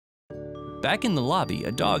Back in the lobby,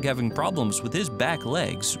 a dog having problems with his back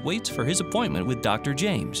legs waits for his appointment with Dr.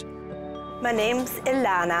 James. My name's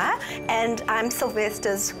Ilana, and I'm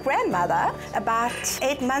Sylvester's grandmother. About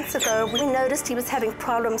 8 months ago, we noticed he was having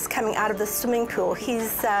problems coming out of the swimming pool.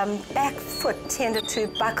 His back foot tended to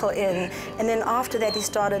buckle in, and then after that, he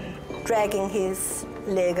started dragging his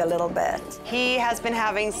leg a little bit. He has been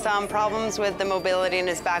having some problems with the mobility in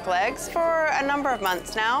his back legs for a number of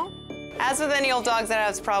months now. As with any old dog that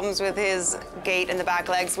has problems with his gait in the back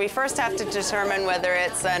legs, we first have to determine whether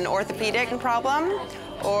it's an orthopedic problem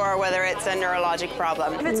or whether it's a neurologic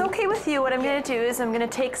problem. If it's okay with you, what I'm going to do is I'm going to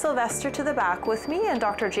take Sylvester to the back with me, and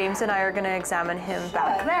Dr. James and I are going to examine him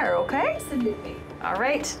back there, okay? Absolutely. All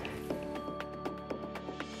right.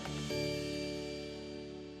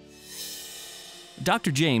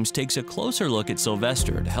 Dr. James takes a closer look at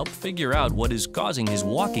Sylvester to help figure out what is causing his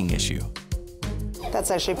walking issue. That's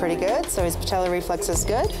actually pretty good, so his patellar reflex is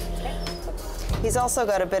good. He's also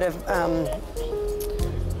got a bit of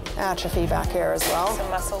atrophy back here as well. Some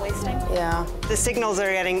muscle wasting? Yeah. The signals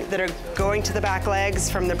that are going to the back legs,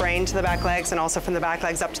 from the brain to the back legs, and also from the back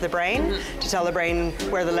legs up to the brain, to tell the brain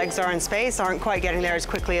where the legs are in space, aren't quite getting there as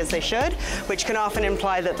quickly as they should, which can often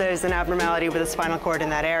imply that there's an abnormality with the spinal cord in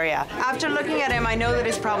that area. After looking at him, I know that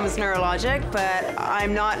his problem is neurologic, but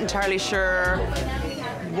I'm not entirely sure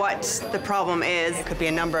what the problem is. It could be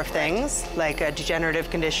a number of things, like a degenerative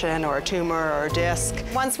condition or a tumor or a disc.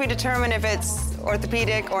 Once we determine if it's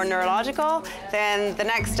orthopedic or neurological, then the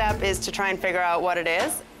next step is to try and figure out what it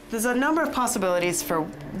is. There's a number of possibilities for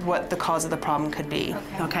what the cause of the problem could be,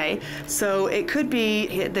 okay? So it could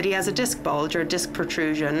be that he has a disc bulge or disc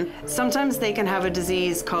protrusion. Sometimes they can have a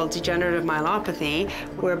disease called degenerative myelopathy,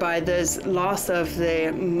 whereby there's loss of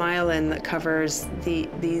the myelin that covers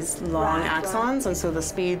these long axons, and so the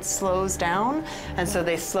speed slows down, and so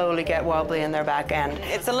they slowly get wobbly in their back end.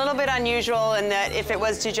 It's a little bit unusual in that if it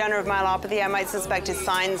was degenerative myelopathy, I might suspect his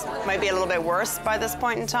signs might be a little bit worse by this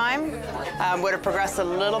point in time. Would have progressed a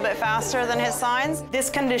little bit faster than his signs. This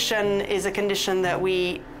condition is a condition that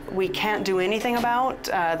we can't do anything about.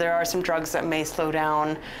 There are some drugs that may slow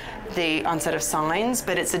down the onset of signs,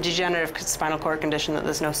 but it's a degenerative spinal cord condition that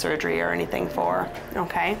there's no surgery or anything for,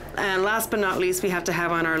 okay? And last but not least, we have to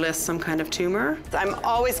have on our list some kind of tumor. I'm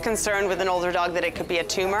always concerned with an older dog that it could be a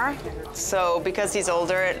tumor. So because he's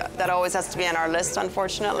older, that always has to be on our list,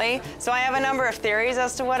 unfortunately. So I have a number of theories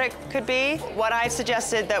as to what it could be. What I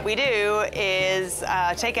suggested that we do is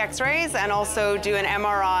take x-rays and also do an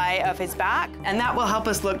MRI of his back. And that will help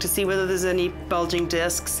us look to see whether there's any bulging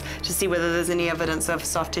discs, to see whether there's any evidence of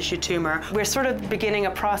soft tissue tumor. We're sort of beginning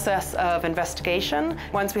a process of investigation.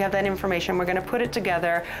 Once we have that information, we're going to put it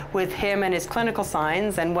together with him and his clinical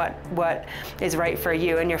signs and what is right for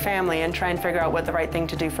you and your family, and try and figure out what the right thing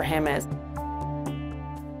to do for him is.